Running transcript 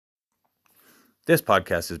This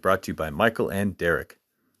podcast is brought to you by Michael and Derek.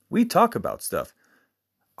 We talk about stuff.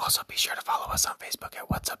 Also, be sure to follow us on Facebook at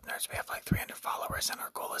What's Up Nerds. We have like 300 followers, and our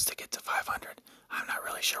goal is to get to 500. I'm not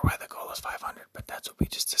really sure why the goal is 500, but that's what we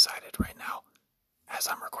just decided right now, as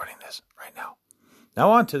I'm recording this right now. Now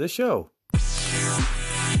on to the show.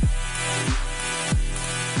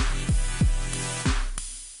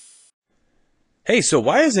 Hey, so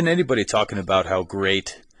why isn't anybody talking about how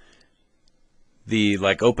great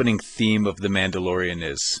the opening theme of The Mandalorian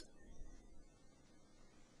is?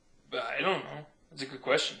 I don't know. That's a good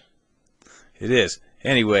question. It is.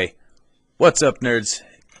 Anyway, what's up, nerds?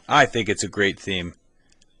 I think it's a great theme.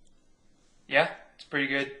 Yeah, it's pretty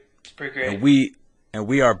good. It's pretty great. And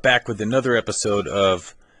we are back with another episode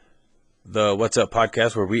of the What's Up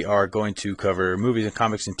podcast, where we are going to cover movies and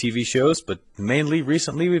comics and TV shows, but mainly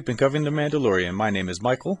recently we've been covering The Mandalorian. My name is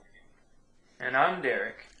Michael. And I'm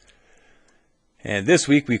Derek. And this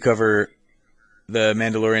week we cover The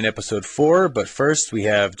Mandalorian episode 4, but first we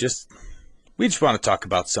just want to talk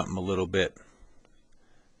about something a little bit.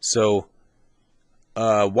 So,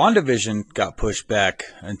 WandaVision got pushed back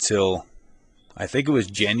until, I think it was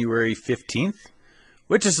January 15th,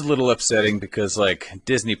 which is a little upsetting because,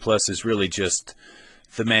 Disney Plus is really just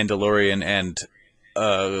The Mandalorian and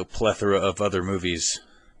a plethora of other movies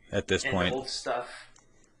at this point. And old stuff.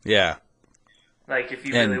 Yeah. If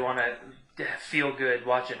you really want to feel good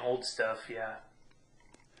watching old stuff, yeah.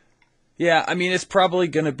 Yeah, I mean, it's probably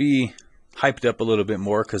going to be hyped up a little bit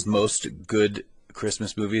more because most good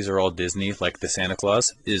Christmas movies are all Disney. Like The Santa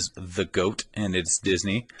Claus is the GOAT, and it's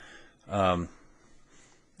Disney. No,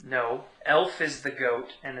 Elf is the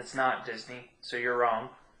GOAT, and it's not Disney, so you're wrong.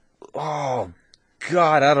 Oh,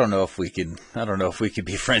 God, I don't know if we could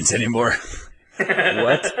be friends anymore.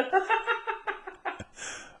 What?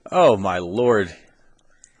 Oh, my Lord.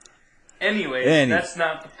 Anyways, that's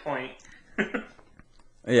not the point.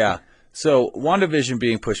 Yeah. So, WandaVision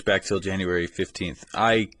being pushed back till January 15th.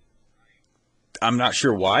 I'm not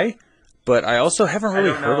sure why, but I also haven't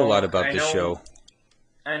really heard a lot about this show.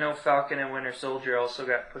 I know Falcon and Winter Soldier also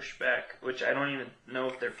got pushed back, which I don't even know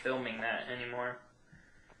if they're filming that anymore.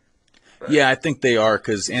 But yeah, I think they are,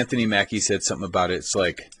 because Anthony Mackie said something about it. It's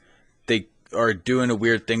like they are doing a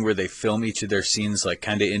weird thing where they film each of their scenes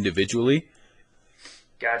kind of individually.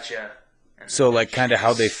 Gotcha. So kind of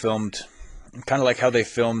how they filmed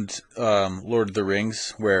Lord of the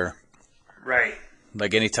Rings, where right,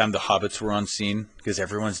 anytime the hobbits were on scene, because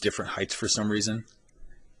everyone's different heights for some reason.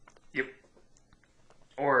 Yep.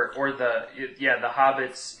 Or the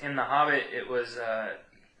hobbits in The Hobbit, it was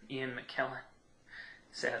Ian McKellen.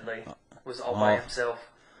 Sadly, was all by himself.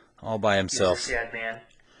 All by himself. He was a sad man.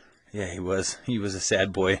 Yeah, he was. He was a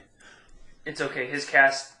sad boy. It's okay. His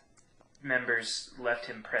cast members left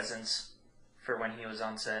him presents for when he was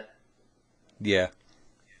on set. Yeah.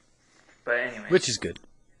 But anyway. Which is good.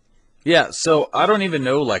 Yeah, so I don't even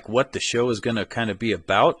know what the show is going to kind of be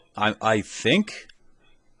about. I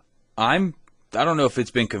don't know if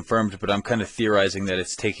it's been confirmed, but I'm kind of theorizing that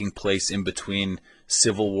it's taking place in between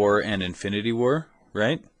Civil War and Infinity War,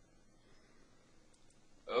 right?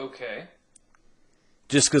 Okay.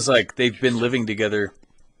 Just because they've been living together.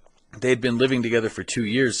 They'd been living together for 2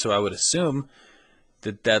 years, so I would assume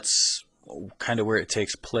that that's kind of where it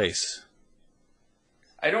takes place.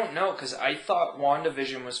 I don't know, because I thought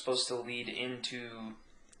WandaVision was supposed to lead into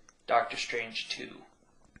Doctor Strange 2.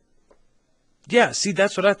 Yeah, see,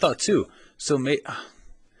 that's what I thought too. So,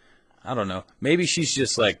 I don't know. Maybe she's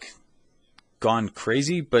just, gone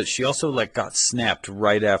crazy, but she also, got snapped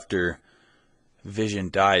right after Vision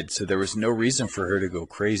died, so there was no reason for her to go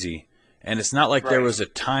crazy. And it's not like there was a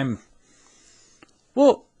time...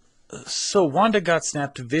 Well, so Wanda got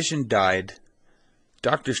snapped, Vision died,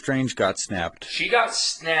 Doctor Strange got snapped. She got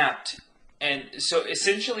snapped, and so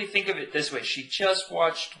essentially think of it this way. She just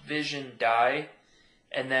watched Vision die,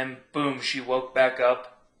 and then boom, she woke back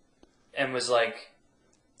up and was like,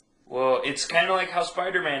 well, it's kind of like how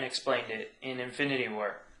Spider-Man explained it in Infinity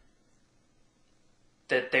War.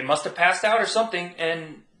 That they must have passed out or something,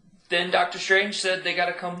 and then Doctor Strange said they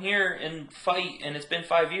gotta come here and fight, and it's been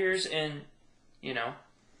 5 years, and,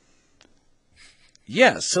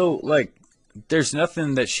 Yeah, so, there's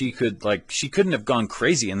nothing that she could, she couldn't have gone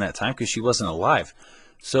crazy in that time because she wasn't alive.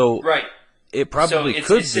 So, right. It probably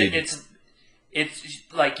could be. It's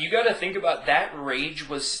you gotta think about that rage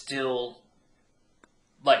was still,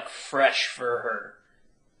 fresh for her.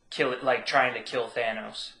 Trying to kill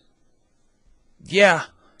Thanos. Yeah.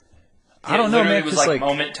 I don't know, man. It was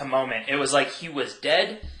moment to moment. It was he was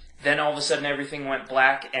dead, then all of a sudden everything went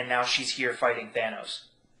black, and now she's here fighting Thanos.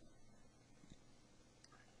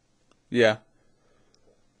 Yeah.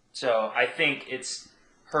 So I think it's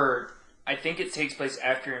her. I think it takes place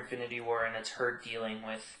after Infinity War, and it's her dealing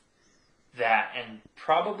with that and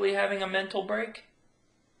probably having a mental break.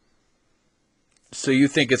 So you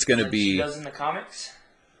think it's going to Like she be? does in the comics.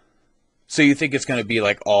 So you think it's going to be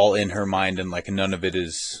like all in her mind, and like none of it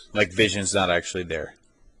is like Vision's not actually there?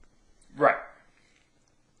 Right.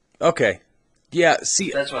 Okay. Yeah.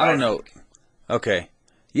 See, That's what I I don't know. think. Okay.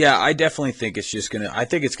 Yeah, I definitely think it's just gonna. I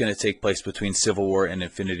think it's gonna take place between Civil War and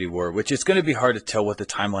Infinity War, which it's gonna be hard to tell what the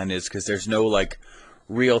timeline is because there's no like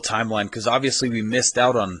real timeline. Because obviously we missed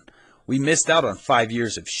out on 5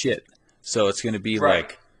 years of shit. So it's gonna be Right.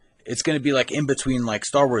 like it's gonna be like in between like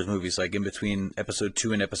Star Wars movies, like in between Episode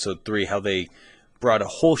 2 and Episode 3, how they brought a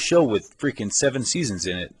whole show with freaking 7 seasons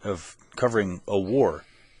in it of covering a war.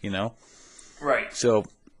 You know. Right. So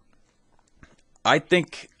I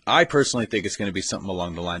personally think it's going to be something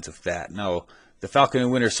along the lines of that. Now, the Falcon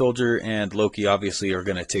and Winter Soldier and Loki obviously are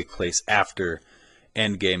going to take place after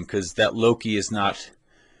Endgame because that Loki is not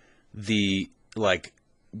the like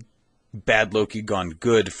bad Loki gone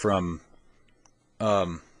good from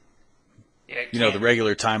Yeah. It the can't be.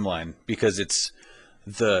 regular timeline because it's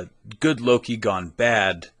the good Loki gone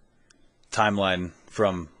bad timeline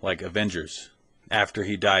from like Avengers after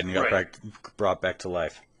he died and got Right. brought back to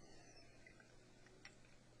life.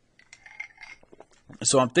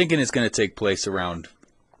 So I'm thinking it's going to take place around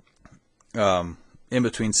in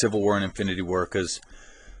between Civil War and Infinity War because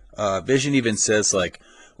Vision even says like,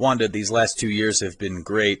 Wanda, these last 2 years have been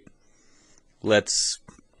great. Let's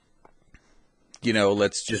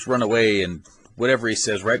just run away and whatever he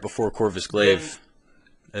says right before Corvus Glaive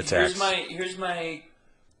attacks. Here's my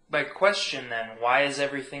question then. Why is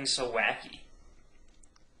everything so wacky?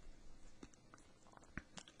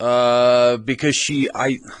 Because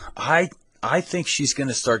I think she's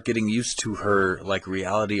gonna start getting used to her like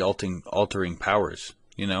reality altering powers.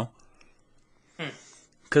 You know,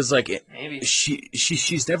 because like Maybe.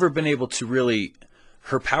 she's never been able to really.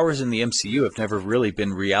 Her powers in the MCU have never really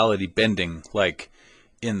been reality bending like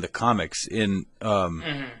in the comics. In all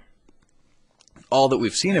that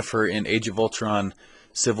we've seen of her in Age of Ultron,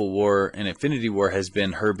 Civil War, and Infinity War has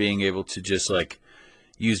been her being able to just like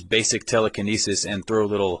use basic telekinesis and throw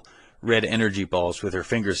little red energy balls with her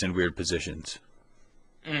fingers in weird positions.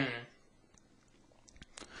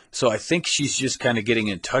 So I think she's just kind of getting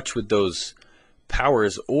in touch with those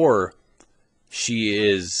powers, or she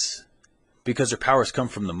is, because her powers come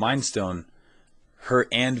from the Mind Stone, her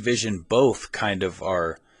and Vision both kind of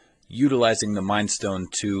are utilizing the Mind Stone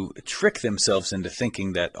to trick themselves into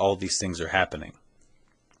thinking that all these things are happening.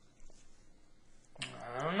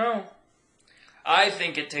 I don't know. I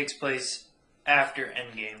think it takes place after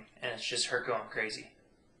Endgame, and it's just her going crazy.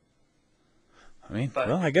 I mean, But-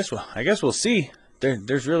 well, I guess we'll see.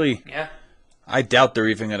 There's really, Yeah. I doubt they're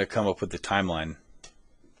even going to come up with the timeline.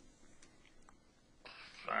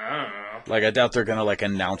 I don't know. Like, I doubt they're going to like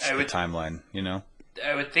announce I the would- timeline. You know?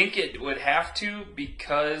 I would think it would have to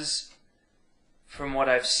because, from what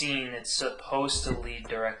I've seen, it's supposed to lead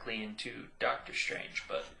directly into Doctor Strange,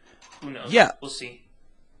 but who knows? Yeah. We'll see.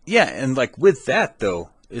 Yeah, and like with that though,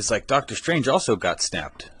 is like Doctor Strange also got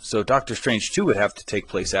snapped. So Doctor Strange 2 would have to take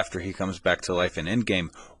place after he comes back to life in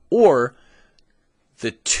Endgame, or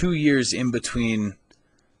the 2 years in between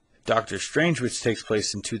Doctor Strange, which takes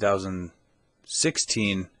place in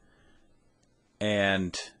 2016,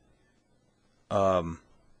 and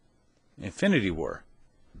Infinity War.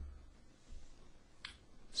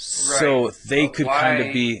 So Right. they But could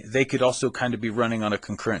why- they could also kind of be running on a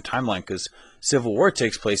concurrent timeline because Civil War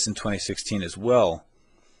takes place in 2016 as well.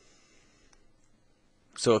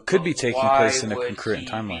 So it could be taking Why place in a would concurrent he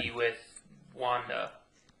timeline. be with Wanda?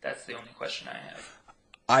 That's the only question I have.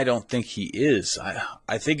 I don't think he is.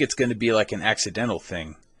 I think it's going to be like an accidental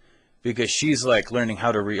thing because she's like learning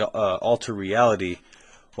how to alter reality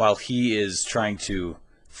while he is trying to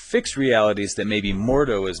fix realities that maybe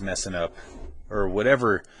Mordo is messing up or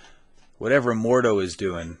whatever Mordo is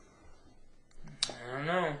doing, I don't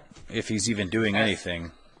know. if he's even doing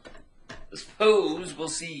anything. I suppose we'll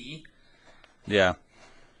see. Yeah.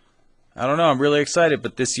 I don't know. I'm really excited,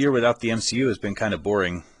 but this year without the MCU has been kind of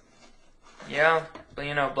boring. Yeah,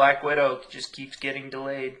 but Black Widow just keeps getting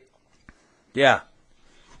delayed. Yeah.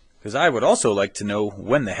 Because I would also like to know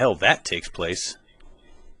when the hell that takes place.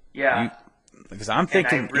 Yeah, Because I'm and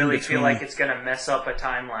thinking I really in between, feel like it's gonna mess up a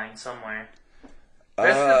timeline somewhere.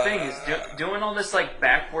 That's the thing is doing all this like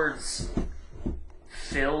backwards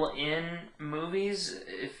fill-in movies.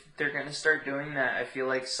 If they're gonna start doing that, I feel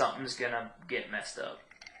like something's gonna get messed up.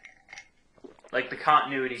 Like the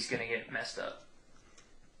continuity's gonna get messed up.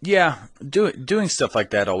 yeah, doing stuff like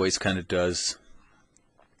that always kind of does.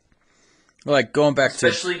 Like, going back to...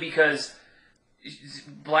 Especially because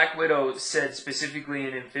Black Widow said specifically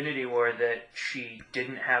in Infinity War that she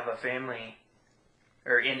didn't have a family,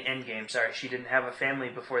 or in Endgame, sorry, she didn't have a family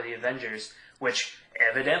before the Avengers, which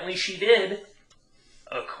evidently she did,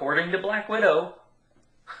 according to Black Widow.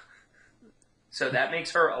 So that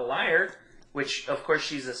makes her a liar, which, of course,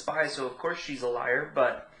 she's a spy, so of course she's a liar,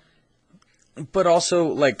 but... But also,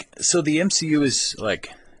 like, so the MCU is,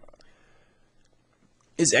 like...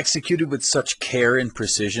 is executed with such care and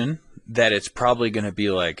precision that it's probably going to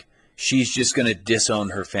be like she's just going to disown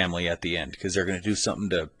her family at the end because they're going to do something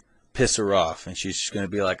to piss her off, and she's just going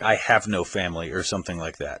to be like, I have no family, or something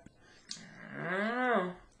like that. I don't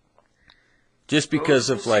know. Just because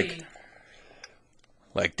of like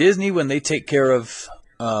Disney, when they take care of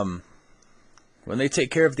the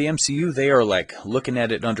MCU, they are like looking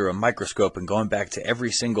at it under a microscope and going back to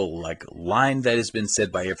every single like line that has been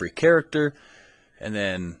said by every character. And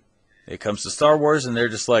then it comes to Star Wars, and they're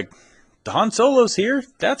just like, the Han Solo's here?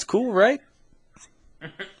 That's cool, right?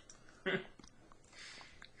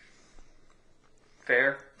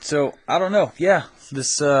 Fair. So, I don't know. Yeah,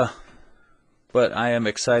 but I am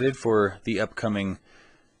excited for the upcoming...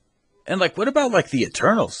 And, like, what about, like, the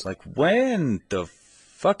Eternals? Like, when the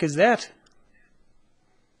fuck is that?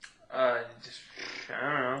 I don't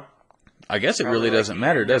know. I guess it Probably really doesn't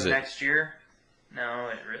matter, does it? Next year? No,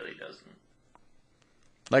 it really doesn't.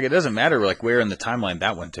 Like, it doesn't matter, like, where in the timeline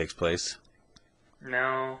that one takes place.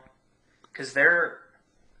 No. Because they're,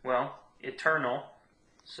 well, eternal.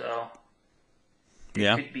 So.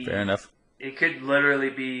 Yeah, fair enough. It could literally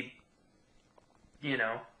be,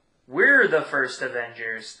 we're the first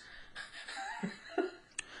Avengers.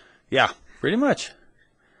 Yeah, pretty much.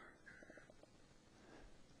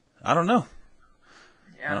 I don't know.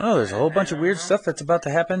 Yeah, I don't know. There's a whole bunch of weird stuff that's about to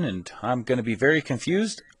happen, and I'm going to be very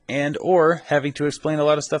confused and or having to explain a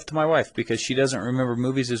lot of stuff to my wife because she doesn't remember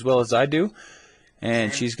movies as well as I do.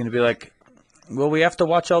 And she's going to be like, well, we have to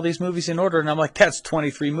watch all these movies in order. And I'm like, that's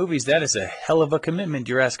 23 movies. That is a hell of a commitment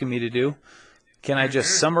you're asking me to do. Can I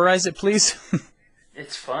just summarize it, please?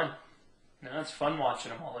 It's fun. No, it's fun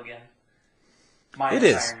watching them all again. It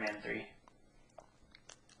is. Iron Man 3.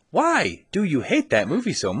 Why do you hate that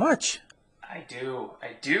movie so much? I do.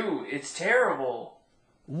 It's terrible.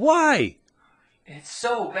 Why? It's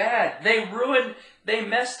so bad. They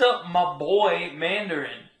messed up my boy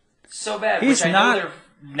Mandarin so bad. He's which I not... know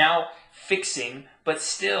they're now fixing, but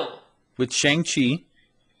still. With Shang-Chi.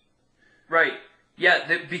 Right.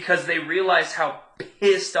 Yeah, because they realized how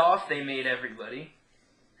pissed off they made everybody.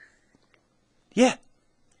 Yeah.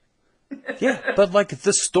 Yeah, but like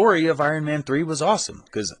the story of Iron Man 3 was awesome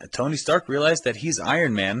because Tony Stark realized that he's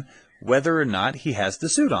Iron Man whether or not he has the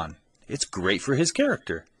suit on. It's great for his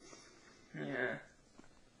character. Yeah.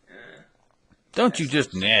 Don't you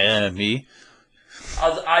just me.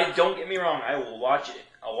 I don't get me wrong, I will watch it.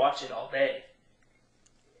 I'll watch it all day.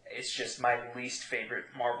 It's just my least favorite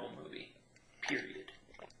Marvel movie. Period.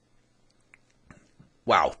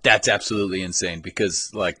 Wow, that's absolutely insane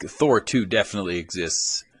because like Thor 2 definitely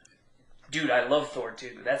exists. Dude, I love Thor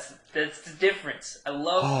 2. That's the difference. I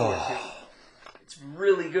love Thor 2. It's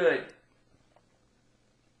really good.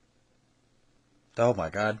 Oh my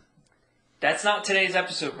god. That's not today's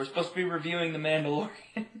episode. We're supposed to be reviewing The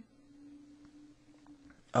Mandalorian.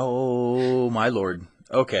 Oh my lord.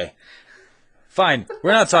 Okay. Fine.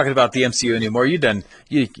 We're not talking about the MCU anymore. You done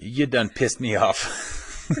pissed me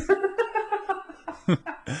off.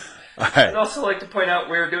 All right. I'd also like to point out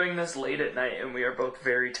we're doing this late at night and we are both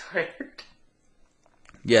very tired.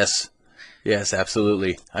 Yes. Yes,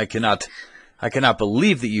 absolutely. I cannot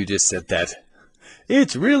believe that you just said that.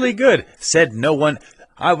 It's really good. Said no one.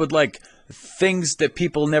 I would like things that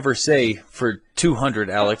people never say for 200,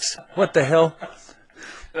 Alex. What the hell?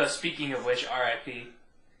 Speaking of which, R.I.P.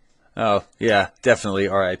 Oh, yeah, definitely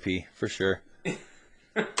R.I.P. for sure.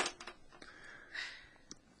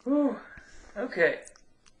 Whew. Okay.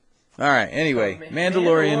 All right, anyway,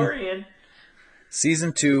 Mandalorian,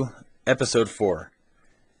 Season 2, Episode 4.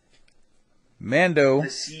 Mando, The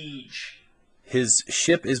Siege. His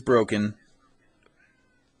ship is broken.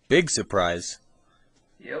 Big surprise.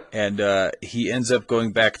 Yep. And he ends up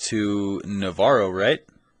going back to Navarro, right?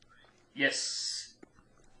 Yes.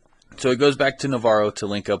 So he goes back to Navarro to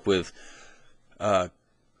link up with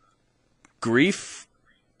Grief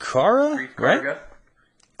Karga, right?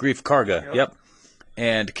 Grief Karga, yep.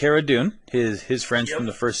 And Cara Dune, his friends from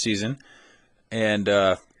the first season. And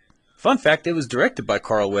fun fact, it was directed by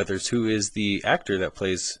Carl Weathers, who is the actor that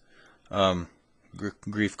plays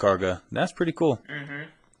Grief Karga. That's pretty cool.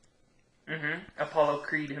 Apollo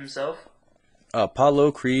Creed himself.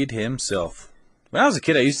 Apollo Creed himself. When I was a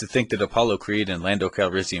kid, I used to think that Apollo Creed and Lando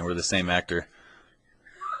Calrissian were the same actor.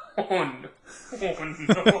 Oh no! Oh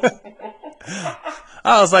no!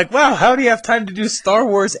 I was like, wow, how do you have time to do Star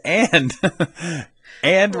Wars and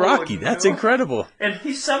and Oh Rocky? That's no! incredible. And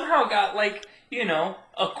he somehow got like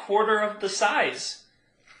a quarter of the size.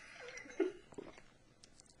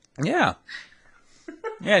 Yeah.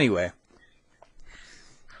 Anyway,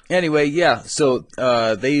 yeah. So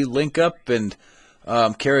they link up, and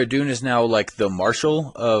Cara Dune is now like the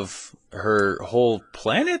marshal of her whole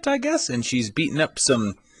planet, I guess, and she's beaten up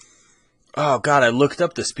some. Oh God, I looked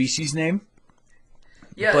up the species name.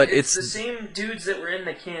 Yeah, But it's the same dudes that were in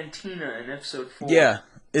the cantina in episode 4. Yeah,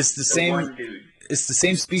 it's the The same. one dude. It's the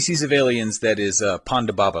same species of aliens that is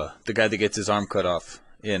Ponda Baba, the guy that gets his arm cut off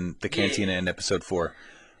in the cantina in episode 4.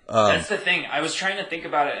 That's the thing. I was trying to think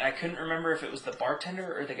about it. I couldn't remember if it was the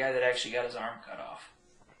bartender or the guy that actually got his arm cut off.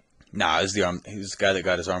 Nah, it was the arm. He was the guy that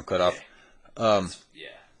got his arm cut off. Yeah.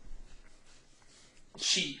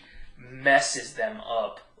 She messes them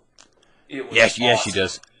up. It was awesome. Yeah, she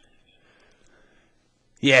does.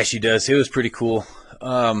 Yeah, she does. It was pretty cool.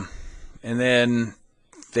 And then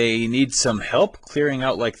they need some help clearing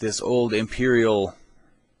out like this old Imperial.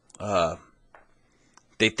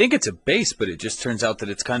 They think it's a base, but it just turns out that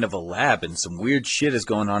it's kind of a lab, and some weird shit is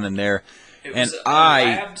going on in there. It And was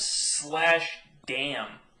a lab / dam,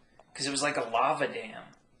 because it was like a lava dam.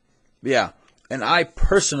 Yeah, and I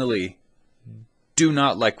personally do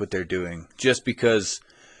not like what they're doing, just because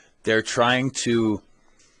they're trying to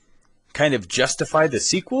kind of justify the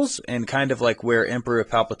sequels and kind of like where Emperor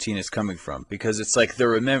Palpatine is coming from, because it's like the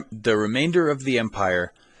remainder of the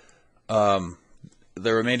Empire,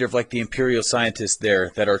 the remainder of like the Imperial scientists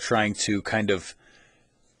there that are trying to kind of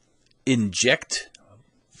inject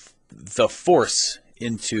the Force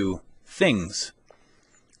into things,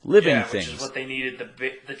 living things. Which is what they needed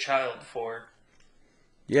the child for.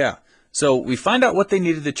 Yeah. So we find out what they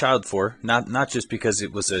needed the child for, not just because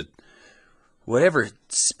it was a whatever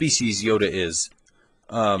species Yoda is.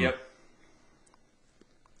 Yep.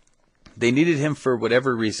 They needed him for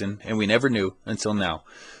whatever reason, and we never knew until now.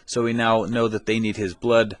 So we now know that they need his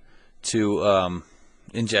blood to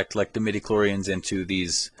inject like the midichlorians into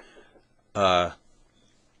these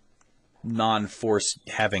non-force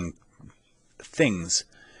having things,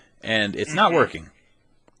 and it's not working.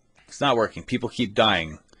 It's not working. People keep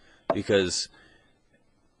dying because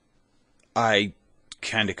I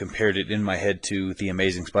kind of compared it in my head to The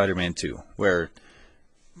Amazing Spider-Man 2, where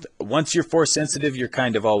once you're force sensitive, you're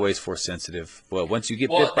kind of always force sensitive. Well, once you get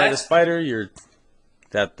bit by the spider, you're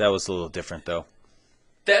that was a little different though.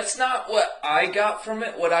 That's not what I got from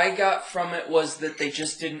it. What I got from it was that they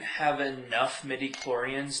just didn't have enough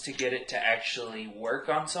midichlorians to get it to actually work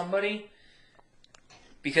on somebody.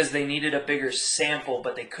 Because they needed a bigger sample,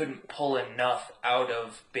 but they couldn't pull enough out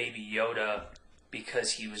of Baby Yoda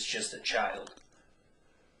because he was just a child.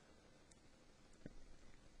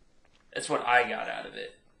 That's what I got out of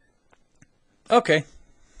it. Okay,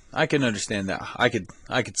 I can understand that. I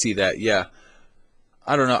could see that. Yeah,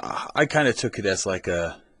 I don't know. I kind of took it as like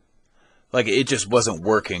it just wasn't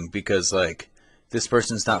working because like this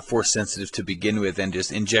person's not force sensitive to begin with, and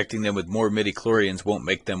just injecting them with more midichlorians won't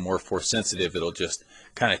make them more force sensitive. It'll just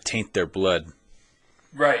kind of taint their blood.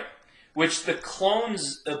 Right. Which the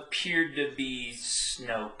clones appeared to be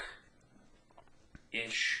Snoke-ish.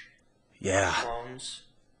 Yeah. Clones.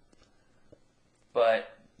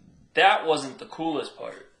 But that wasn't the coolest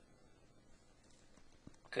part.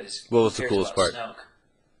 What was the coolest part? Snoke.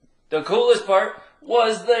 The coolest part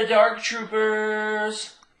was the Dark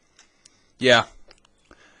Troopers. Yeah.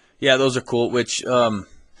 Yeah, those are cool, which,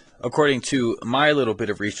 according to my little bit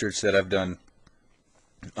of research that I've done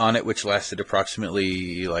on it, which lasted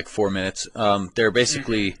approximately like 4 minutes, they're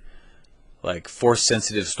basically like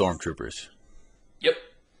force-sensitive stormtroopers. Yep.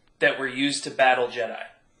 That were used to battle Jedi.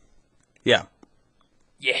 Yeah.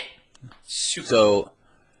 Yeah. Super.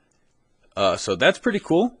 So that's pretty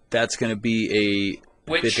cool. That's going to be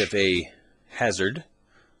a bit of a hazard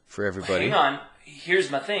for everybody. Hang on.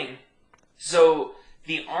 Here's my thing. So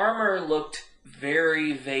the armor looked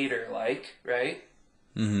very Vader-like, right?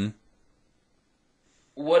 Mm-hmm.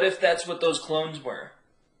 What if that's what those clones were?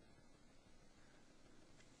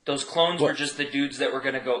 Those clones were just the dudes that were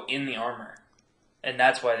going to go in the armor. And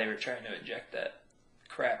that's why they were trying to inject that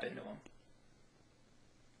crap into them.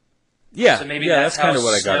 Yeah, so maybe that's kind of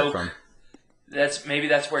what I got it from. Maybe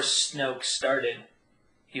that's where Snoke started.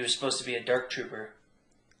 He was supposed to be a Dark Trooper.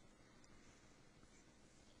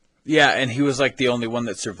 Yeah, and he was like the only one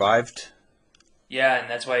that survived. Yeah, and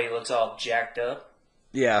that's why he looks all jacked up.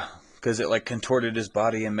 Yeah, because it like contorted his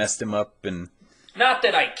body and messed him up. And not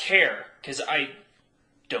that I care, because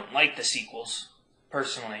don't like the sequels,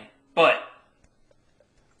 personally. But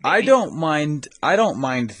I maybe. don't mind. I don't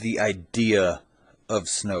mind the idea of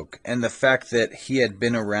Snoke and the fact that he had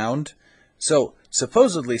been around. So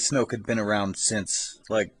supposedly Snoke had been around since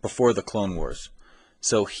like before the Clone Wars.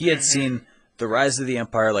 So he had seen the rise of the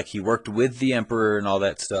Empire. Like he worked with the Emperor and all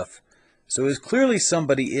that stuff. So it was clearly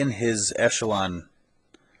somebody in his echelon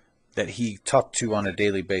that he talked to on a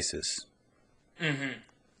daily basis.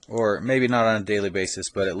 Or maybe not on a daily basis,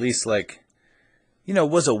 but at least like,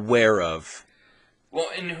 was aware of. Well,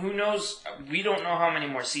 and who knows? We don't know how many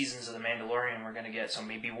more seasons of The Mandalorian we're going to get, so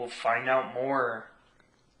maybe we'll find out more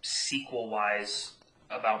sequel-wise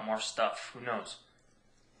about more stuff. Who knows?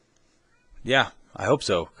 Yeah, I hope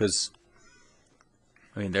so, because,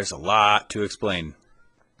 there's a lot to explain.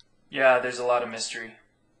 Yeah, there's a lot of mystery.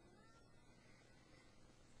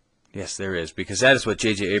 Yes, there is, because that is what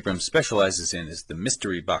J.J. Abrams specializes in, is the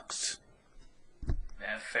mystery box.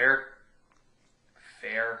 Yeah, fair.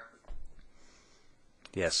 Fair.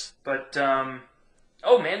 Yes. But,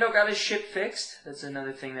 Mando got his ship fixed. That's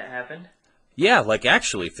another thing that happened. Yeah, like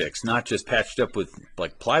actually fixed, not just patched up with,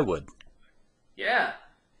 like, plywood. Yeah.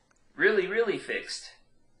 Really, really fixed.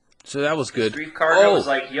 So that was good. Grief Cargo was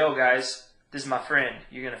like, yo, guys, this is my friend.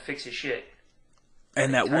 You're going to fix his shit.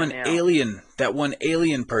 And that one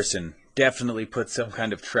alien person definitely put some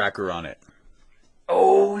kind of tracker on it.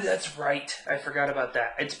 Oh, that's right. I forgot about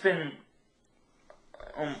that. It's been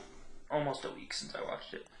almost a week since I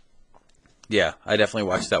watched it. Yeah, I definitely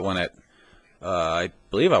watched that one at, I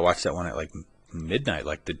believe I watched that one at like midnight,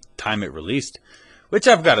 like the time it released, which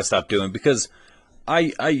I've got to stop doing because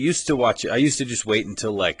I used to watch it. I used to just wait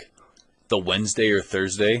until like the Wednesday or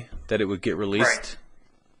Thursday that it would get released. Right.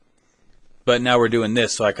 But now we're doing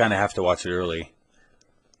this, so I kind of have to watch it early.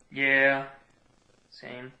 Yeah.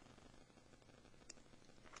 Same.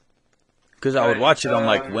 Because I would watch it on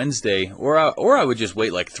like Wednesday, or I would just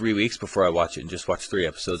wait like 3 weeks before I watch it and just watch 3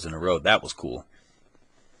 episodes in a row. That was cool.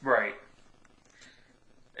 Right.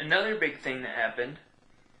 Another big thing that happened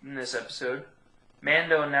in this episode,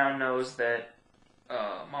 Mando now knows that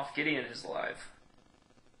Moff Gideon is alive.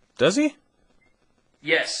 Does he?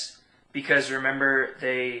 Yes, because remember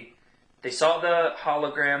they saw the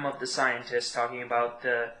hologram of the scientist talking about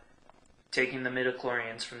taking the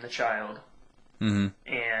midichlorians from the child. Mm-hmm.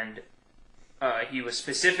 And he was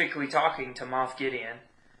specifically talking to Moff Gideon,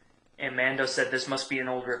 and Mando said this must be an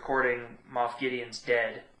old recording. Moff Gideon's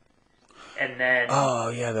dead. And then oh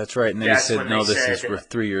yeah, that's right. And then he said, "No, this is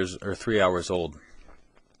 3 years or 3 hours old."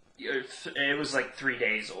 It was like 3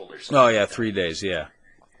 days old or something. Oh yeah, 3 days. Yeah.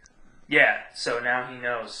 Yeah. So now he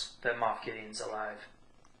knows that Moff Gideon's alive.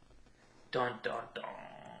 Dun dun dun.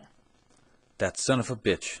 That son of a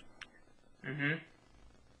bitch. Mm-hmm.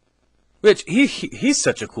 Which he's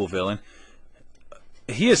such a cool villain.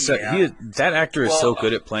 That actor is so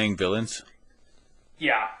good at playing villains.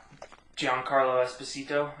 Yeah. Giancarlo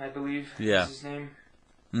Esposito, I believe, is his name.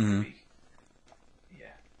 Mm-hmm.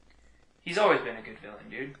 Yeah. He's always been a good villain,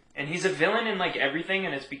 dude. And he's a villain in like everything,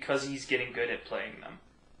 and it's because he's getting good at playing them.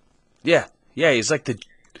 Yeah. Yeah, he's like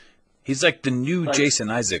the new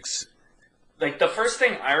Jason Isaacs. Like the first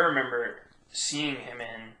thing I remember seeing him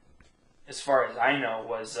in, as far as I know,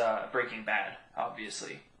 was Breaking Bad,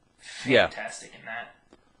 obviously. Fantastic in that.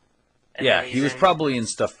 And yeah, he was probably in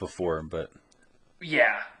stuff before, but...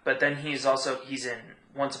 Yeah, but then he's in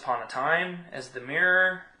Once Upon a Time as the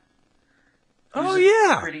Mirror. Oh,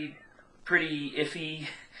 yeah! Pretty iffy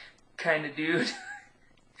kind of dude.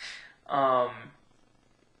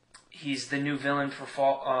 He's the new villain for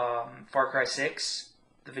Far Cry 6,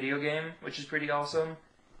 the video game, which is pretty awesome.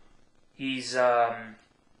 He's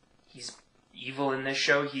evil in this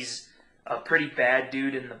show. He's a pretty bad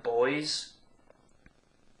dude in The Boys.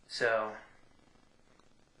 So,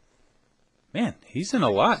 man, he's in a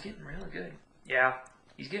lot. He's getting really good. Yeah,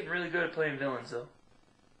 he's getting really good at playing villains, though.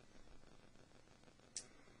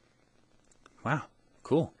 Wow,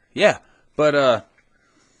 cool. Yeah, but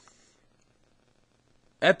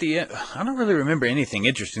at the end, I don't really remember anything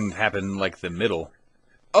interesting that happened in, like, the middle.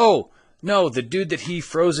 Oh, no, the dude that he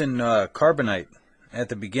froze in carbonite at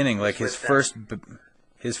the beginning, like his first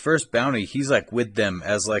bounty, he's like with them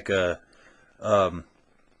as like a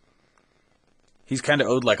he's kind of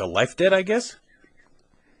owed like a life debt, I guess,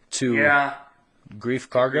 to Grief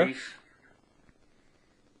Cargo. Grief.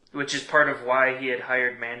 Which is part of why he had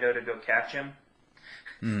hired Mando to go catch him.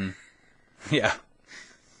 Yeah.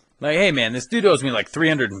 Like, hey man, this dude owes me like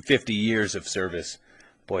 350 years of service.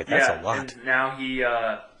 Boy, that's a lot. And now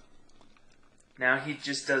he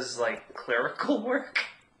just does like clerical work.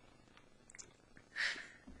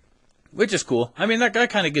 Which is cool. I mean, that guy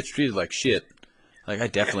kind of gets treated like shit. Like, I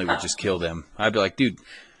definitely would just kill them. I'd be like, dude,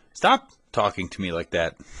 stop talking to me like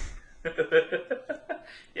that.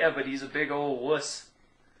 Yeah, but he's a big old wuss.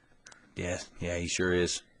 Yeah, he sure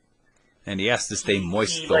is. And he has to stay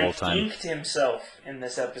moist He the whole like time. inked himself in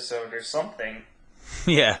this episode or something.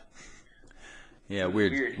 Yeah. It was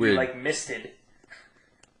weird. He like misted.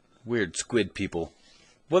 Weird squid people.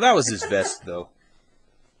 Well, that was his vest, though.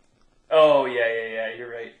 Oh yeah. You're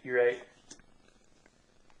right.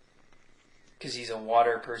 Because he's a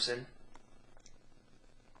water person.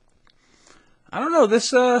 I don't know,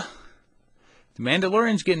 this, The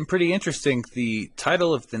Mandalorian's getting pretty interesting. The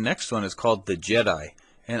title of the next one is called The Jedi.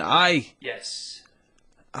 And Yes.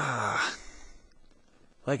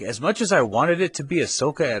 like, as much as I wanted it to be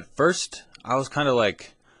Ahsoka at first, I was kind of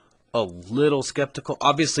like a little skeptical.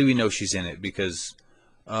 Obviously, we know she's in it because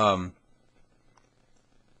Bo-Katan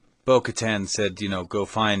said, go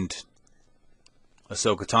find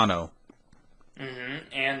Ahsoka Tano.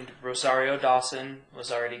 And Rosario Dawson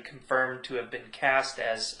was already confirmed to have been cast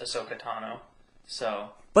as Ahsoka Tano. So.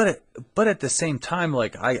 But at the same time,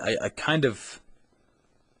 like, I kind of...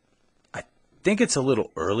 I think it's a little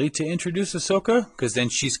early to introduce Ahsoka, because then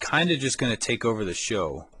she's kind of just going to take over the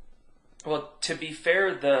show. Well, to be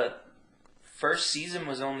fair, the first season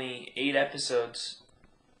was only 8 episodes.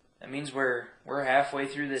 That means we're halfway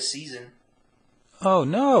through this season. Oh,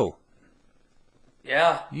 no!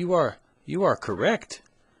 Yeah. You are correct.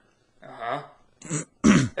 Uh-huh.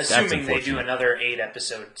 Assuming they do another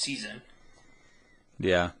 8-episode season.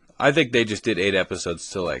 Yeah. I think they just did 8 episodes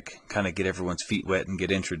to, like, kind of get everyone's feet wet and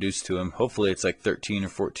get introduced to him. Hopefully it's like 13 or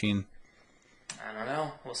 14. I don't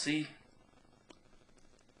know. We'll see.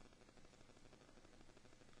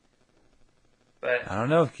 But I don't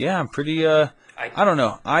know. Yeah, I'm pretty, I don't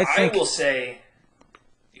know. I will say,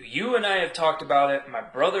 you and I have talked about it. My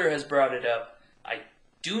brother has brought it up. I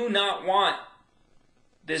do not want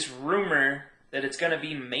this rumor that it's going to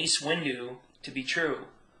be Mace Windu to be true.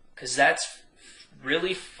 Because that's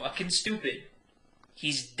really fucking stupid.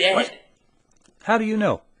 He's dead. What? How do you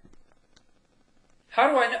know? How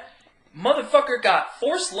do I know? Motherfucker got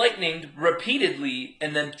force lightninged repeatedly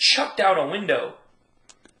and then chucked out a window.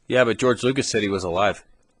 Yeah, but George Lucas said he was alive.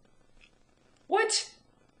 What?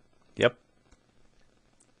 Yep.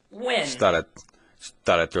 When? Just thought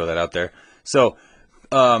I'd throw that out there. So,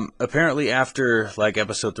 apparently after, like,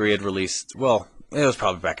 episode 3 had released, well, it was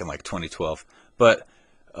probably back in, like, 2012, but,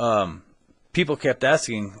 people kept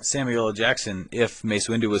asking Samuel L. Jackson if Mace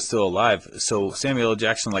Windu was still alive. So Samuel L.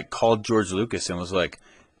 Jackson, like, called George Lucas and was like,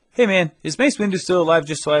 hey, man, is Mace Windu still alive,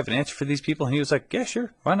 just so I have an answer for these people? And he was like, yeah,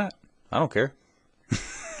 sure, why not? I don't care.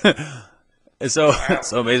 And so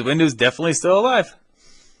Mace Windu's definitely still alive.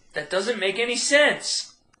 That doesn't make any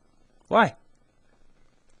sense. Why?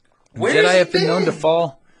 Where Jedi has he have been known been? to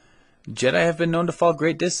fall. Jedi have been known to fall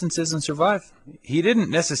great distances and survive. He didn't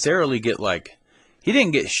necessarily get, like, he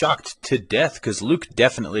didn't get shocked to death, because Luke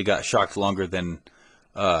definitely got shocked longer than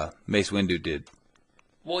Mace Windu did.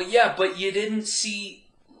 Well, yeah, but you didn't see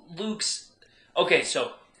Luke's... Okay,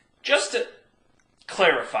 so, just to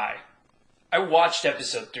clarify, I watched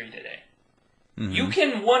episode 3 today. Mm-hmm. You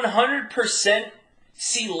can 100%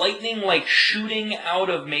 see lightning, like, shooting out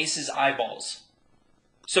of Mace's eyeballs.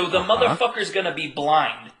 So the motherfucker's gonna be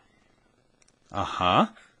blind. Uh-huh.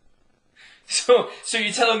 So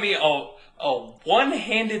you're telling me, a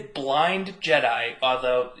one-handed blind Jedi,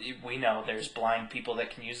 although we know there's blind people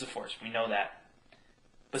that can use the Force, we know that.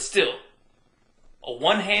 But still, a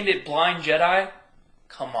one-handed blind Jedi?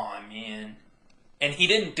 Come on, man. And he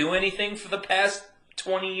didn't do anything for the past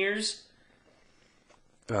 20 years?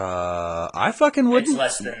 I fucking wouldn't. It's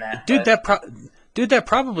less than that. Dude, that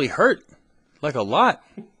probably hurt. Like, a lot.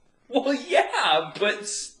 Well, yeah, but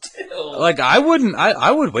still. Like, I wouldn't.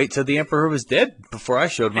 I would wait till the Emperor was dead before I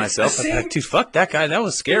showed myself. I'd be like, dude, fuck that guy. That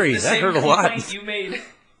was scary. That hurt a lot.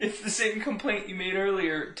 It's the same complaint you made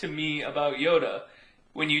earlier to me about Yoda.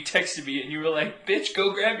 When you texted me and you were like, bitch,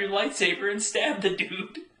 go grab your lightsaber and stab the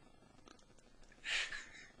dude.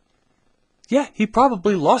 Yeah, he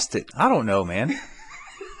probably lost it. I don't know, man.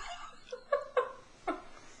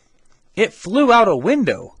 It flew out a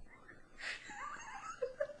window.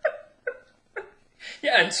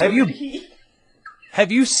 Yeah, and so did he.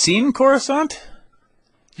 Have you seen Coruscant?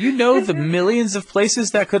 You know the millions of places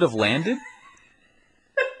that could have landed?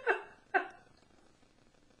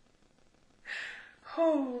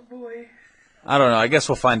 Oh, boy. I don't know. I guess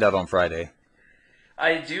we'll find out on Friday.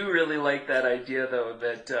 I do really like that idea, though,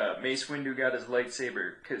 that Mace Windu got his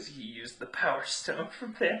lightsaber because he used the Power Stone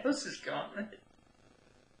from Thanos' gauntlet.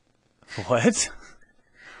 What?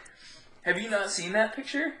 Have you not seen that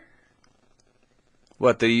picture?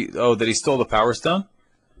 What, that he stole the Power Stone?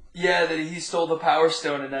 Yeah, that he stole the Power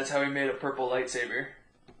Stone and that's how he made a purple lightsaber.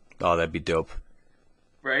 Oh, that'd be dope.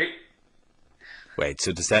 Right? Wait,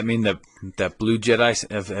 so does that mean that blue Jedi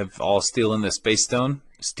have all stolen the Space Stone?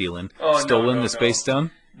 Stolen the Space Stone?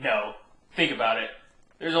 No. Think about it.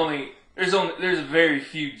 There's very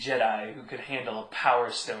few Jedi who could handle a Power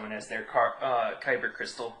Stone as their Kyber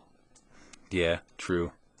crystal. Yeah,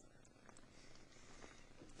 true.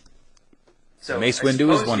 So Mace I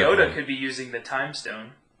Windu is suppose one of Yoda them. could be using the Time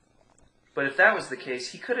Stone. But if that was the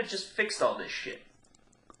case, he could have just fixed all this shit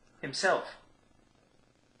himself.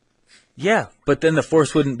 Yeah, but then the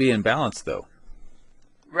Force wouldn't be in balance, though.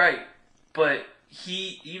 Right. But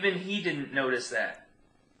he didn't notice that.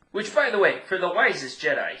 Which, by the way, for the wisest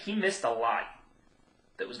Jedi, he missed a lot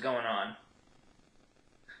that was going on.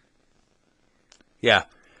 Yeah.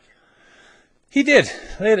 He did.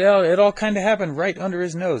 It all kind of happened right under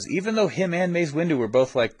his nose. Even though him and Mace Windu were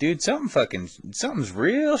both like, dude, something's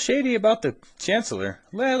real shady about the Chancellor.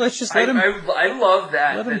 Let's just let him... I love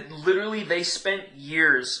that. That literally they spent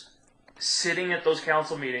years sitting at those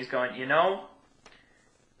council meetings going,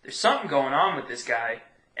 there's something going on with this guy.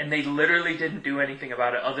 And they literally didn't do anything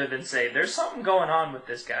about it other than say, there's something going on with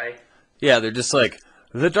this guy. Yeah, they're just like,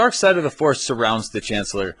 the dark side of the Force surrounds the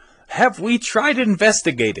Chancellor. Have we tried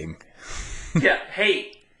investigating? Yeah,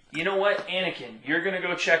 hey, you know what, Anakin, you're gonna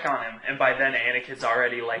go check on him. And by then, Anakin's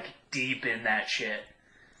already, deep in that shit.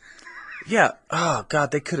 Yeah, oh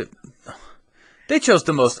god, they chose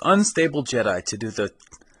the most unstable Jedi to do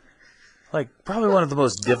probably one of the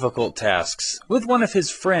most difficult tasks. With one of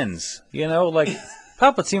his friends,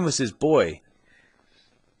 Palpatine was his boy.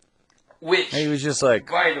 Which, and he was just like...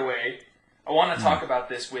 By the way, I want to talk about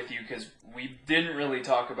this with you, because we didn't really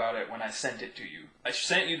talk about it when I sent it to you. I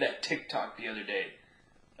sent you that TikTok the other day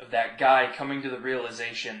of that guy coming to the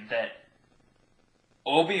realization that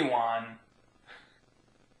Obi-Wan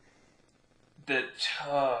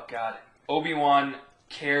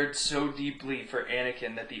cared so deeply for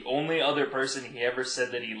Anakin that the only other person he ever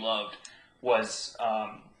said that he loved was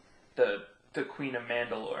the Queen of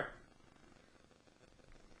Mandalore.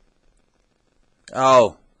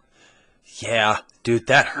 Oh. Yeah, dude,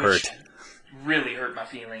 that hurt. Which really hurt my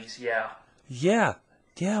feelings, yeah. Yeah,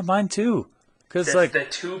 mine too. Because, the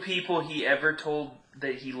two people he ever told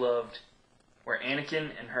that he loved were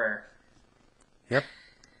Anakin and her. Yep.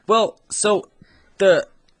 Well, so, but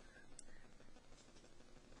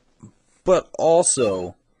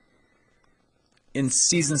also, in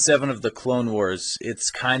Season 7 of the Clone Wars,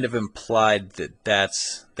 it's kind of implied that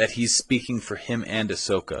he's speaking for him and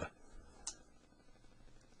Ahsoka.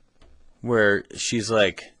 Where she's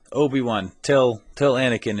like, Obi-Wan, tell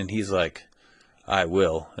Anakin, and he's like, I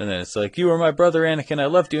will. And then it's like, you were my brother, Anakin, I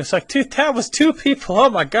loved you. It's like, dude, that was two people. Oh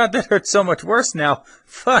my god, that hurts so much worse now.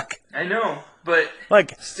 Fuck. I know, but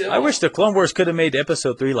still. I wish the Clone Wars could have made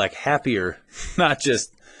Episode 3, happier. Not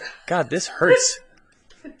just, god, this hurts.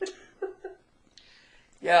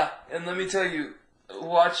 Yeah, and let me tell you,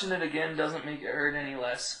 watching it again doesn't make it hurt any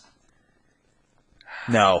less.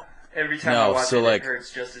 No. Every time I watch it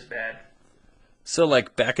hurts just as bad. So,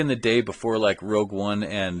 back in the day before, Rogue One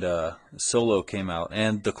and Solo came out,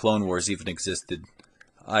 and the Clone Wars even existed,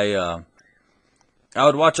 I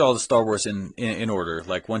would watch all the Star Wars in order,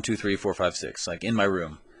 1, 2, 3, 4, 5, 6, in my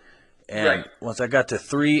room. And once I got to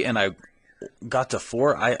 3 and I got to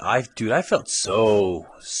 4, I felt so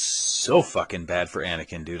fucking bad for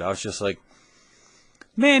Anakin, dude. I was just like,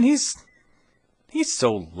 man, he's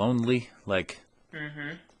so lonely.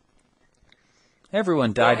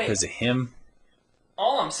 Everyone died because of him.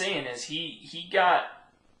 All I'm saying is he got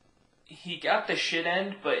the shit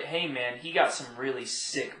end, but hey man, he got some really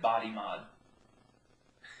sick body mod.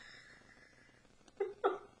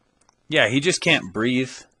 Yeah, he just can't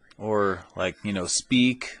breathe or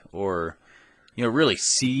speak or really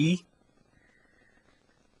see.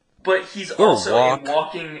 But he's or also walk. a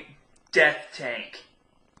walking death tank.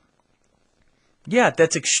 Yeah,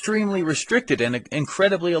 that's extremely restricted and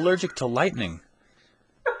incredibly allergic to lightning.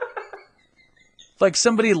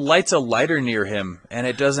 Somebody lights a lighter near him, and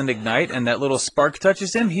it doesn't ignite, and that little spark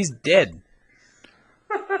touches him, he's dead.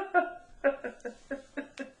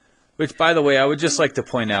 Which, by the way, I would just like to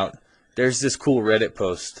point out, there's this cool Reddit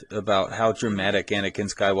post about how dramatic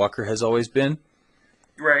Anakin Skywalker has always been.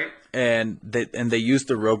 Right. And they used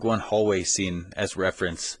the Rogue One hallway scene as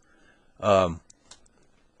reference.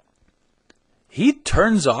 He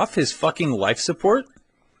turns off his fucking life support.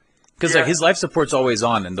 Because his life support's always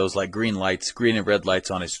on, and those green and red lights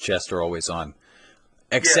on his chest are always on.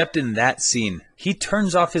 Except in that scene, he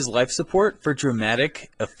turns off his life support for dramatic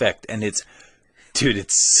effect, and it's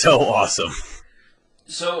so awesome.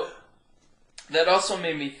 So that also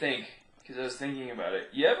made me think, because I was thinking about it.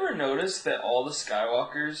 You ever notice that all the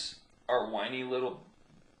Skywalkers are whiny little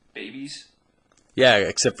babies? Yeah,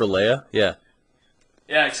 except for Leia. Yeah.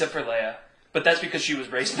 Yeah, except for Leia. But that's because she was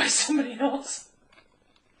raised by somebody else.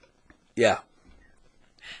 Yeah.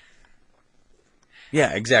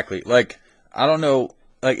 Yeah, exactly. Like, I don't know.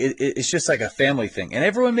 Like, it's just like a family thing. And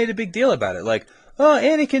everyone made a big deal about it. Like, oh,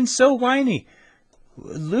 Anakin's so whiny.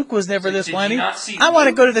 Luke was never So, this did you whiny. not see I want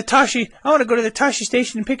to Luke? go to the Tashi. I want to go to the Tashi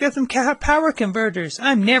station and pick up some power converters.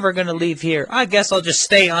 I'm never gonna leave here. I guess I'll just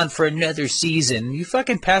stay on for another season. You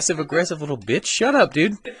fucking passive aggressive little bitch. Shut up,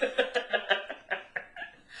 dude.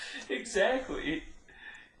 Exactly.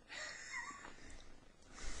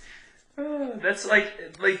 That's like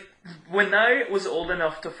when I was old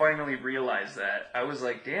enough to finally realize that, I was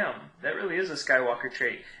like, damn, that really is a Skywalker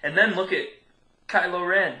trait. And then look at Kylo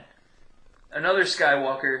Ren, another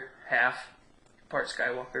Skywalker, half part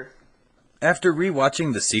Skywalker. After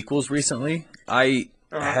rewatching the sequels recently, I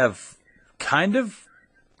have kind of.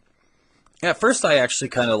 At first, I actually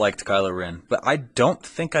kind of liked Kylo Ren, but I don't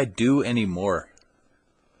think I do anymore.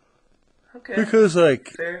 Okay. Because, like,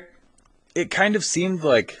 Fair. it kind of seemed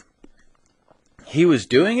like he was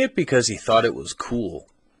doing it because he thought it was cool.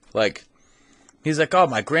 Like, he's like, oh,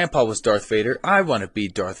 my grandpa was Darth Vader. I want to be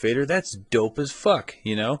Darth Vader. That's dope as fuck,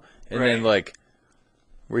 you know? And then, like,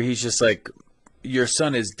 where he's just like, your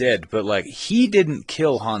son is dead. But, like, he didn't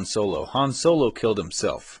kill Han Solo. Han Solo killed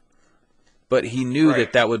himself. But he knew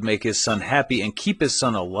that that would make his son happy and keep his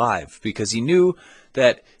son alive. Because he knew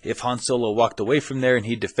that if Han Solo walked away from there and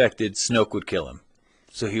he defected, Snoke would kill him.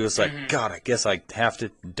 So he was like, God, I guess I have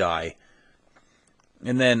to die.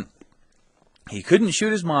 And then he couldn't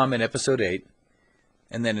shoot his mom in episode 8.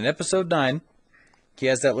 And then in episode 9, he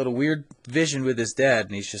has that little weird vision with his dad.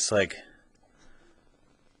 And he's just like,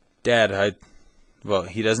 Dad, well,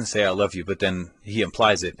 he doesn't say I love you, but then he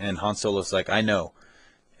implies it. And Han Solo's like, I know.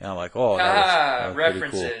 And I'm like, oh, that was references.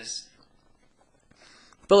 pretty cool.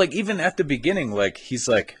 But, like, even at the beginning, like, he's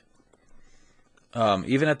like,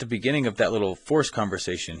 even at the beginning of that little Force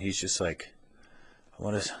conversation, he's just like,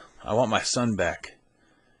 I want my son back.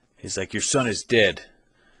 He's like, your son is dead.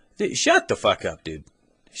 Shut the fuck up, dude.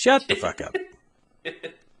 Shut the fuck up.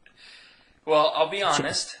 Well, I'll be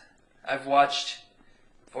honest. I've watched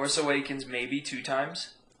Force Awakens maybe 2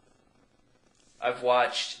 times. I've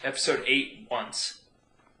watched episode 8 once.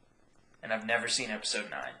 And I've never seen episode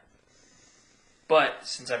 9. But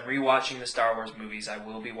since I'm rewatching the Star Wars movies, I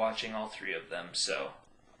will be watching all 3 of them, so.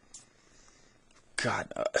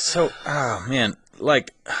 God, oh man,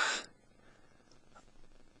 like,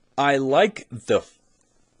 I like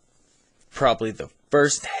probably the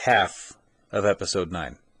first half of episode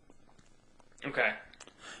 9. Okay.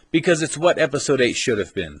 Because it's what episode 8 should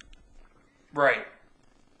have been. Right.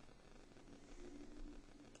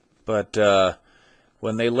 But,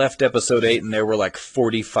 when they left episode 8 and there were like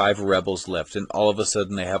 45 rebels left, and all of a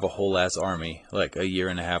sudden they have a whole ass army, like a year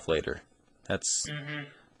and a half later. It's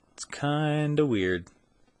kind of weird.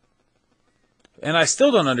 And I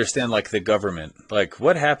still don't understand, like, the government. Like,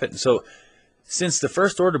 what happened? So, since the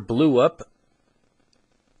First Order blew up,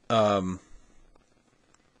 the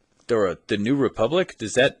New Republic,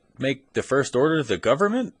 does that make the First Order the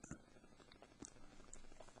government?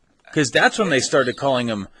 Because that's when they started calling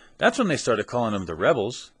them. That's when they started calling them the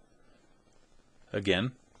rebels.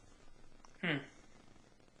 Again. I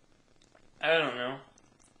don't know.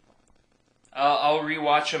 I'll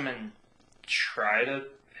rewatch them and try to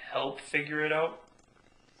help figure it out.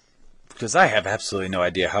 Because I have absolutely no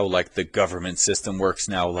idea how, like, the government system works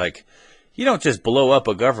now. Like, you don't just blow up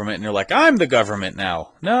a government and you're like, I'm the government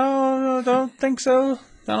now. No, don't think so.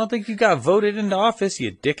 I don't think you got voted into office,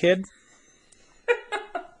 you dickhead.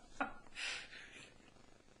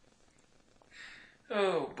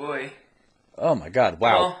 Oh, boy. Oh, my God.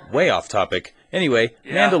 Wow. Well, way off topic. Anyway,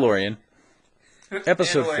 yeah. Mandalorian.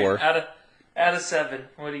 Episode 4. Out of 7,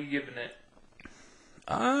 what are you giving it?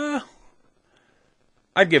 I'd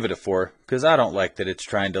give it a 4. Because I don't like that it's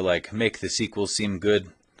trying to, like, make the sequels seem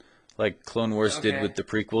good. Like Clone Wars did with the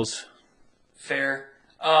prequels. Fair.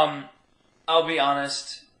 I'll be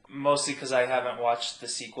honest, mostly because I haven't watched the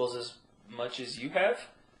sequels as much as you have.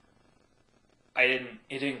 It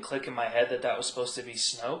didn't click in my head that was supposed to be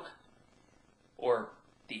Snoke. Or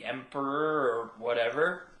the Emperor, or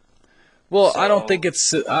whatever. Well, I don't think it's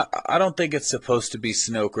supposed to be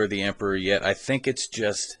Snoke or the Emperor yet. I think it's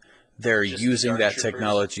just they're using that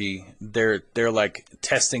technology. They're like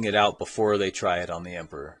testing it out before they try it on the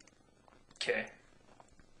Emperor. Okay.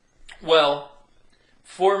 Well,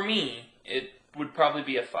 for me, it would probably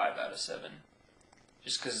be a 5 out of 7.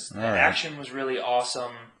 just because the All right. action was really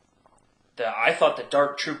awesome. I thought the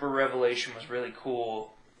Dark Trooper revelation was really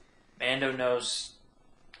cool. Mando knows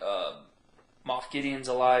Moff Gideon's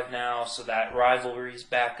alive now, so that rivalry's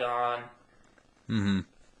back on. Mm-hmm.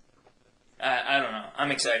 I don't know. I'm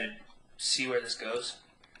excited to see where this goes.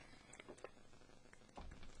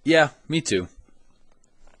 Yeah, me too.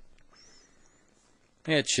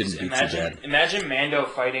 Yeah, it shouldn't be too bad. Imagine Mando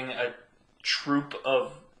fighting a troop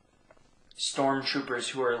of stormtroopers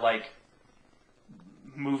who are like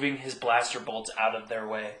moving his blaster bolts out of their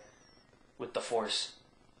way with the Force.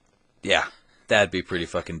 Yeah, that'd be pretty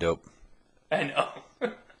fucking dope. I know.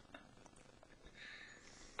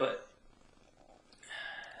 But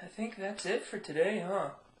I think that's it for today, huh?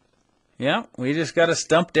 Yeah, we just gotta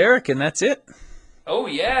stump Derek, and that's it. Oh,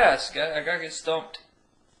 yes. I gotta get stumped.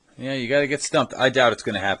 Yeah, you gotta get stumped. I doubt it's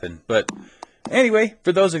gonna happen. But anyway,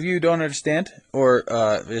 for those of you who don't understand, or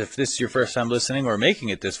if this is your first time listening or making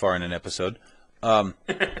it this far in an episode, I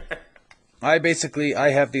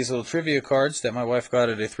have these little trivia cards that my wife got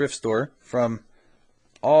at a thrift store from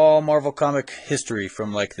all Marvel comic history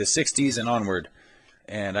from like the 60s and onward.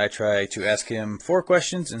 And I try to ask him 4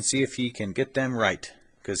 questions and see if he can get them right.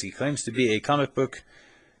 Because he claims to be a comic book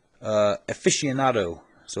aficionado.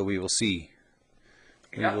 So we will see.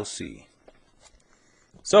 We will see.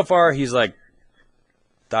 So far, he's like,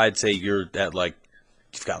 I'd say you've got like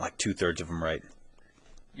 2/3 of them right.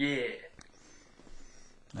 Yeah.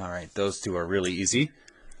 All right, those 2 are really easy.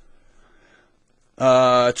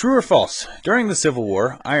 True or false? During the Civil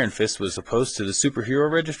War, Iron Fist was opposed to the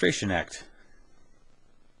Superhero Registration Act.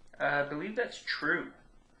 I believe that's true.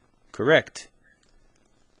 Correct.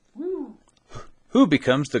 Woo. Who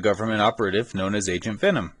becomes the government operative known as Agent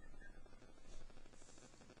Venom?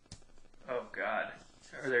 Oh, God.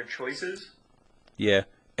 Are there choices? Yeah.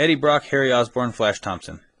 Eddie Brock, Harry Osborn, Flash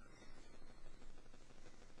Thompson.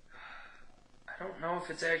 I don't know if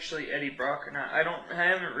it's actually Eddie Brock or not. I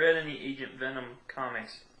haven't read any Agent Venom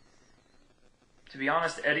comics. To be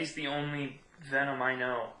honest, Eddie's the only Venom I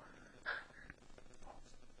know.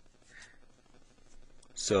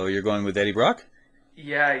 So you're going with Eddie Brock?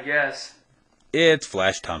 Yeah, I guess. It's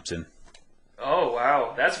Flash Thompson. Oh,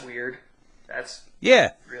 wow. That's weird. That's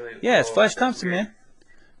Yeah. really... Yeah, it's Flash that's Thompson, weird. man.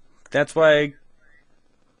 That's why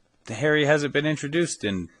Harry hasn't been introduced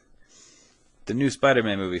in the new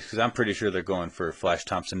Spider-Man movies, because I'm pretty sure they're going for Flash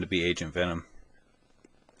Thompson to be Agent Venom.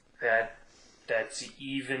 That's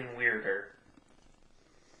even weirder.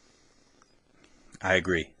 I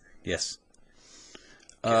agree. Yes.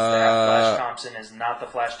 Because that Flash Thompson is not the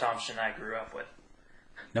Flash Thompson I grew up with.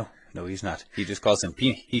 No, he's not. He just calls him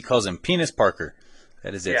Penis Parker.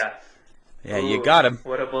 That is it. Yeah. Yeah, Ooh, you got him.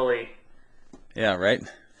 What a bully. Yeah, right.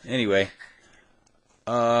 Anyway,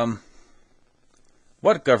 what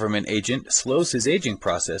government agent slows his aging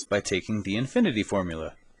process by taking the Infinity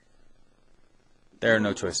Formula? There are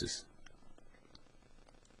no choices.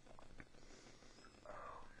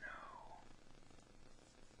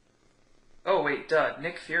 Oh, wait, duh.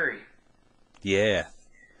 Nick Fury. Yeah.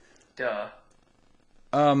 Duh.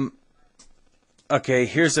 Okay,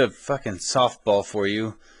 here's a fucking softball for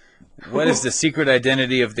you. What is the secret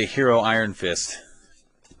identity of the hero Iron Fist?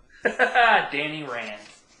 Danny Rand.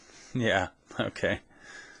 Yeah, okay.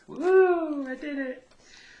 Woo, I did it.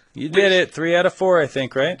 You did it. 3 out of 4, I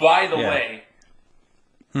think, right? By the Yeah. way,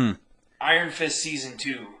 Iron Fist Season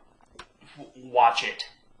 2, watch it.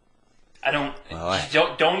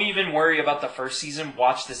 Don't even worry about the first season.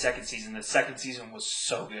 Watch the second season. The second season was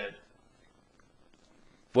so good.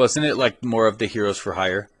 Wasn't it like more of the Heroes for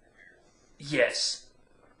Hire? Yes.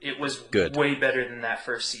 It was Good. way better than that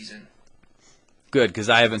first season. Good, because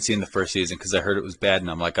I haven't seen the first season because I heard it was bad, and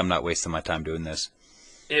I'm like, I'm not wasting my time doing this.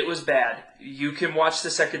 It was bad. You can watch the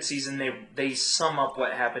second season. They sum up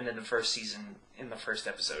what happened in the first season in the first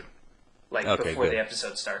episode. Like, Okay, before good. the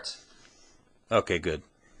episode starts. Okay, good.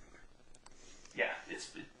 Yeah,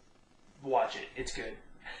 watch it. It's good.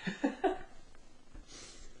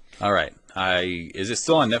 All right. Is it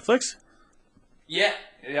still on Netflix? Yeah,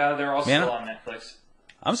 they're all Man, still on Netflix.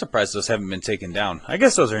 I'm surprised those haven't been taken down. I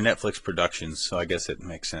guess those are Netflix productions, so I guess it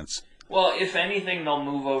makes sense. Well, if anything, they'll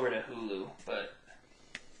move over to Hulu, but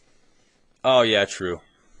Oh, yeah, true.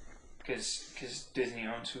 because Disney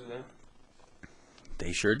owns Hulu.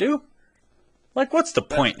 They sure do. Like, what's the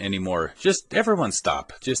point anymore? Just everyone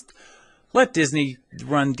stop. Just let Disney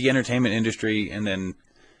run the entertainment industry and then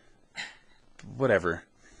whatever.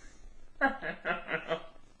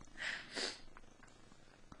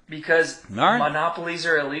 Because All right. monopolies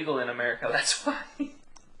are illegal in America. That's why.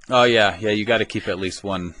 Oh, yeah. You got to keep at least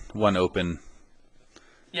one open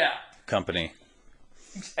Yeah. company.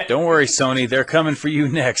 Don't worry, Sony. They're coming for you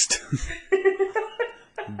next.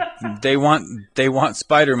 They want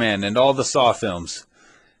Spider-Man and all the Saw films.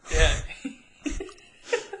 Yeah.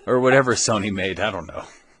 Or whatever Sony made. I don't know.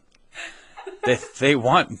 They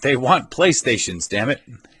want PlayStations. Damn it.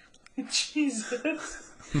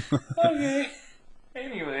 Jesus. Okay.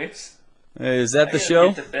 Anyways. Is that I the gotta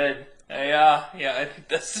show? get to bed. Yeah, I think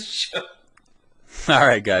that's the show. All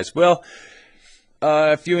right, guys. Well,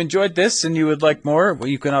 if you enjoyed this and you would like more, well,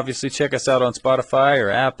 you can obviously check us out on Spotify or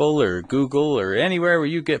Apple or Google or anywhere where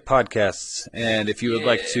you get podcasts. And if you would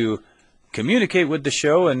like to communicate with the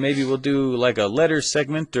show, and maybe we'll do like a letter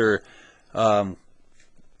segment or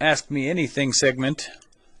Ask Me Anything segment,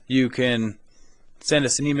 you can send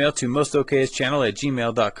us an email to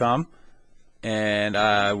mostokayschannel@gmail.com, and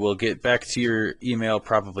I will get back to your email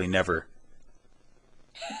probably never.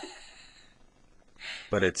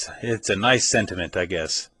 But it's a nice sentiment, I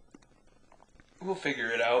guess. We'll figure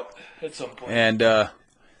it out at some point. And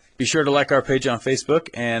be sure to like our page on Facebook,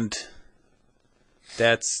 and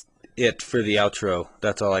that's it for the outro.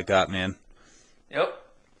 That's all I got, man. Yep.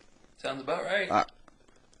 Sounds about right. All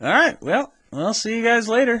right. Well, I'll see you guys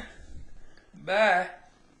later. Bye.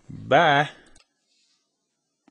 Bye.